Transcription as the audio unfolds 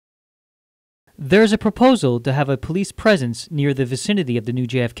There's a proposal to have a police presence near the vicinity of the new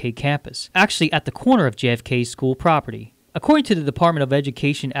JFK campus, actually at the corner of JFK's school property. According to the Department of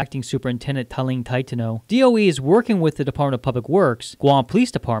Education Acting Superintendent Taling Taitano, DOE is working with the Department of Public Works, Guam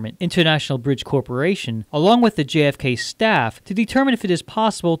Police Department, International Bridge Corporation, along with the JFK staff to determine if it is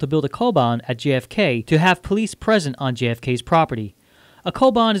possible to build a KOBAN at JFK to have police present on JFK's property. A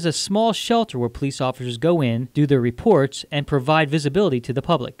KOBAN is a small shelter where police officers go in, do their reports, and provide visibility to the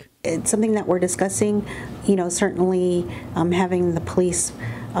public. It's something that we're discussing. Certainly having the police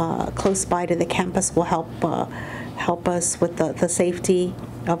close by to the campus will help us with the safety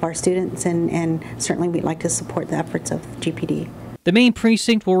of our students, and certainly we'd like to support the efforts of GPD. The main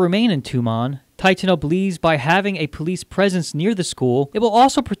precinct will remain in Tumon. Taitano believes by having a police presence near the school, it will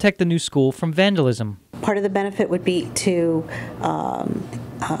also protect the new school from vandalism. Part of the benefit would be to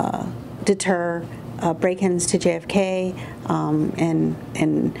deter break-ins to JFK,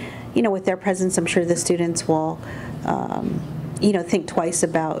 and with their presence, I'm sure the students will think twice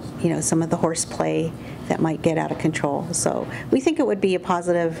about some of the horseplay that might get out of control. So we think it would be a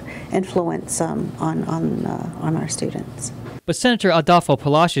positive influence on our students. But Senator Adolfo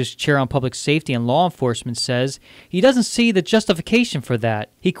Palacios, Chair on Public Safety and Law Enforcement, says he doesn't see the justification for that.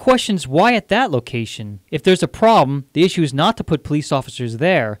 He questions why at that location. If there's a problem, the issue is not to put police officers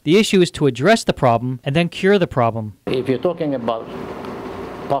there. The issue is to address the problem and then cure the problem. If you're talking about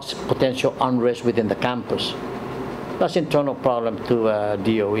potential unrest within the campus, that's internal problem to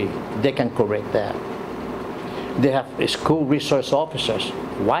DOE. They can correct that. They have school resource officers.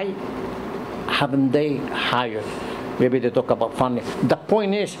 Why haven't they hired? Maybe they talk about funding. The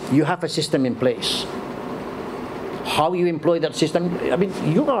point is, you have a system in place. How you employ that system,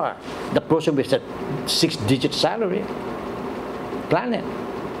 you are the person with a 6-digit salary. Plan it.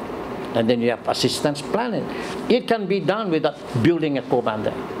 And then you have assistants, plan it. It can be done without building a KOBAN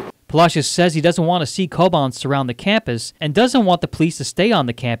there. Palacios says he doesn't want to see KOBANs surround the campus and doesn't want the police to stay on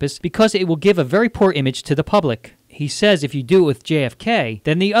the campus because it will give a very poor image to the public. He says if you do it with JFK,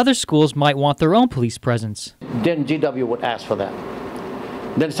 then the other schools might want their own police presence. Then GW would ask for that.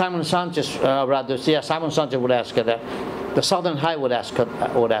 Then Simon Sanchez would ask for that. The Southern High would ask for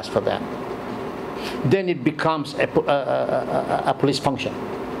that. Then it becomes a police function.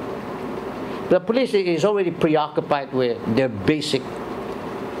 The police is already preoccupied with their basic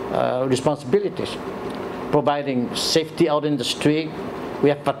responsibilities, providing safety out in the street. We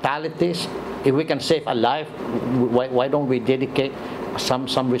have fatalities. If we can save a life, why don't we dedicate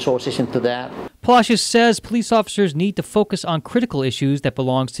some resources into that? Palacios says police officers need to focus on critical issues that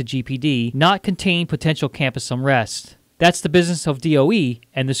belongs to GPD, not contain potential campus unrest. That's the business of DOE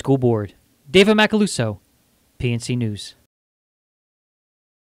and the school board. David Macaluso, PNC News.